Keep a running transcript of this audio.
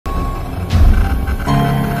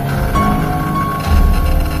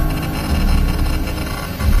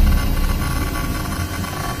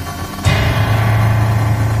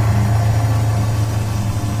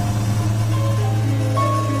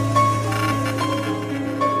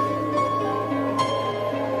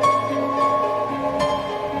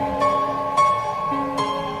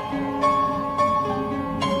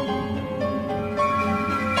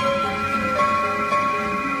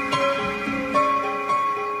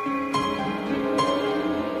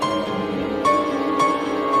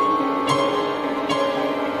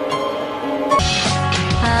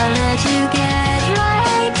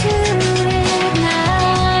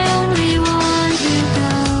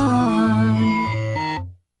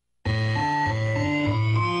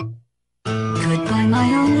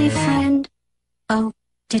friend? Oh,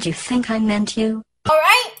 did you think I meant you?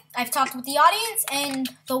 Alright, I've talked with the audience, and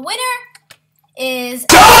the winner is...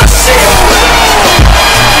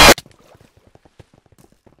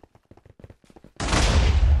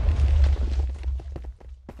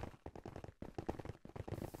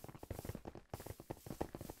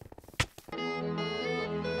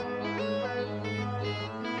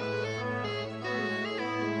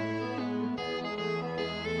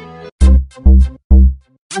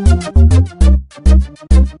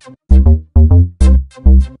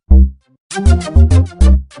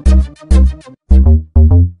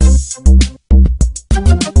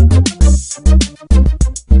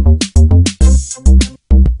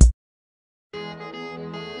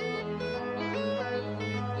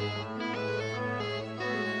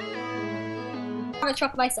 a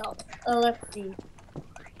truck myself. Let's see.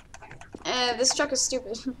 This truck is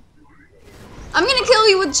stupid. I'm gonna kill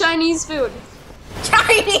you with Chinese food.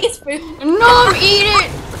 Chinese food? No, eat it!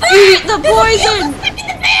 Eat the poison!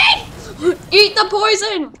 Eat the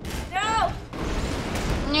poison! No!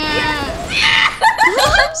 Yeah.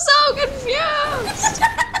 I'm so confused!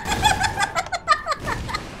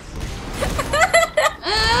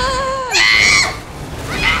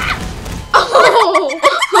 Oh!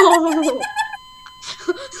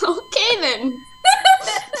 Okay then.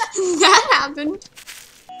 That happened.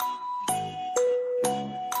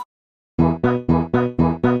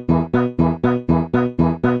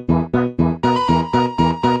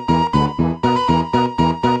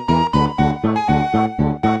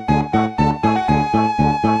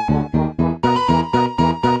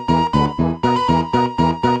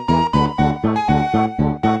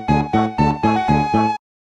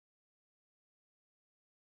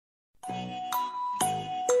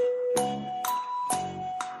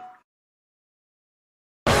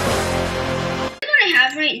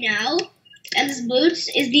 Right now, and this boots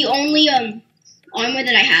is the only armor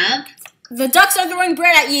that I have. The ducks are throwing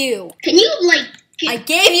bread at you. Can you like? I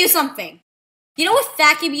gave you something. You know what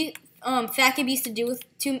Fat Kid used to do with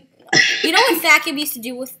You know what Fat Kid used to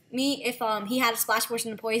do with me if he had a splash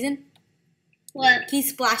potion of poison? What? He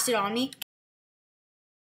splashed it on me.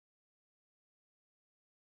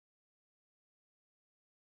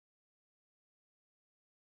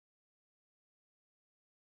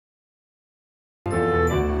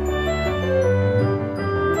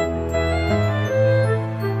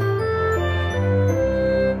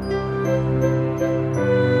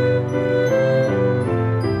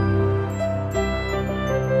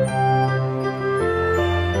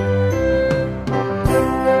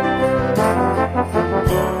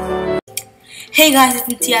 Hey guys,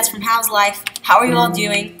 it's Tias from How's Life. How are you all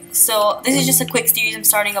doing? So this is just a quick series I'm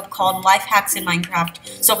starting up called Life Hacks in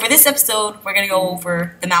Minecraft. So for this episode, we're going to go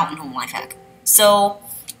over the mountain home life hack. So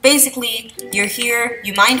basically, you're here,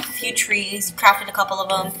 you mined a few trees, you crafted a couple of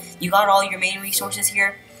them, you got all your main resources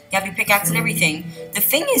here, you have your pickaxe and everything. The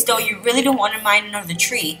thing is though, you really don't want to mine another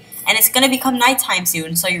tree, and it's going to become nighttime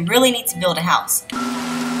soon, so you really need to build a house.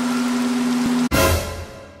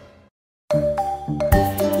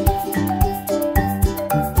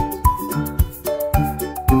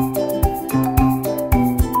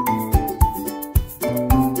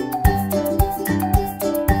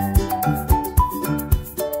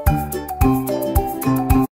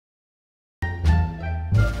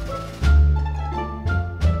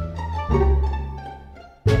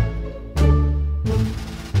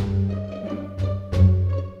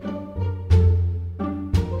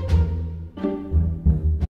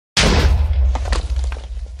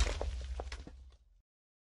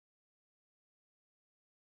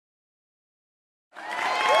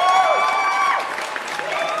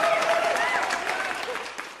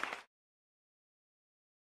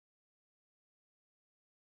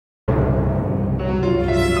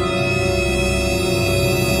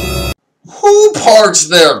 Who parks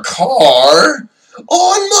their car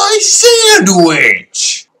on my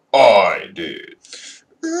sandwich? I did.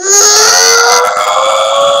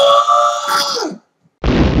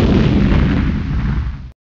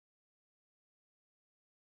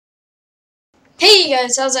 Hey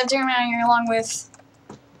guys, how's that doing around here along with...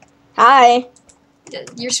 Hi.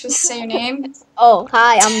 You're supposed to say your name? Oh,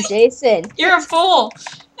 hi, I'm Jason. You're a fool!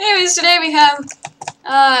 Anyways, today we have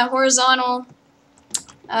horizontal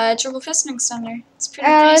triple piston extender. It's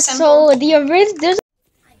pretty simple. So the original...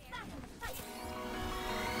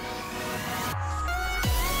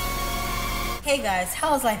 Hey guys,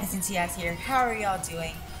 how's life? It's NTX here. How are y'all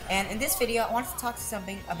doing? And in this video, I wanted to talk to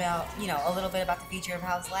something about, a little bit about the future of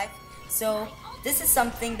How's Life. So, this is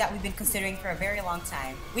something that we've been considering for a very long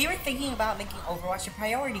time. We were thinking about making Overwatch a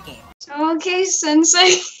priority game. Okay,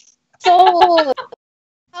 Sensei. So,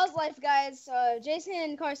 How's life, guys? Jason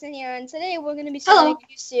and Carson here, and today we're going to be starting a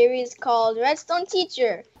new series called Redstone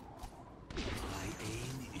Teacher. My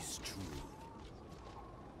aim is true.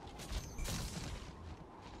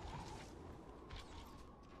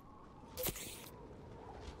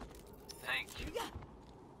 Thank you.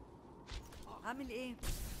 عامل ايه؟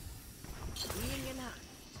 مين هنا؟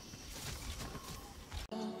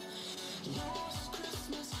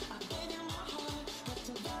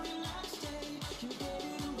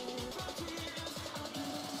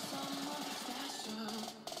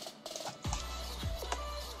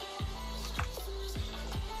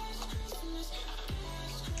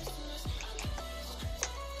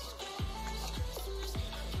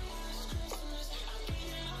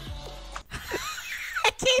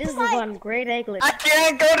 This is one great English. I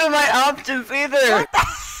can't go to my options either.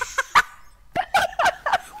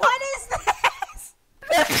 What is this?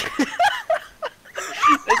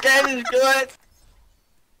 The game is good.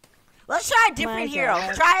 Let's try a different hero.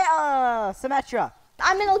 God. Try Symmetra.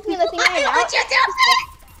 I'm looking at the thing right now. What you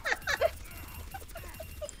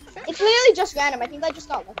It's literally just random. I think I just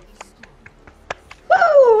got lucky.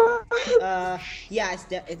 Yeah, I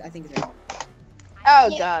think it's right.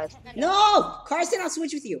 Oh god. No! Carson, I'll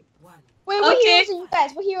switch with you. Wait, what Okay. heroes are you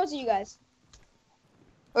guys? What heroes are you guys?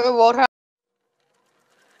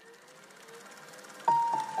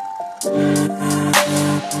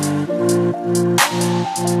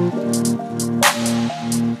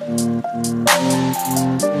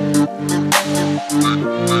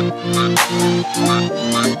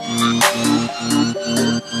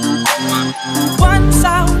 Once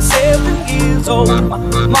I was 7 years old, my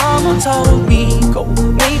mama told me, go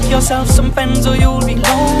make yourself some friends or you'll be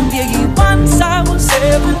lonely. Once I was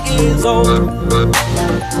 7 years old.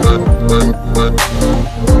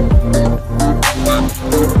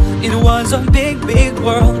 It was a big, big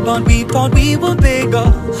world, but we thought we were bigger.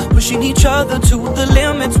 Pushing each other to the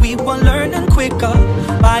limits, we were learning quicker.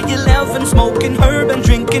 By 11, smoking herb and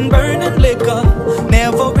drinking burning liquor.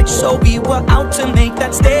 Never rich, so we were out to make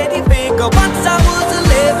that steady figure. Once I was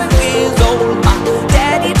 11 years old,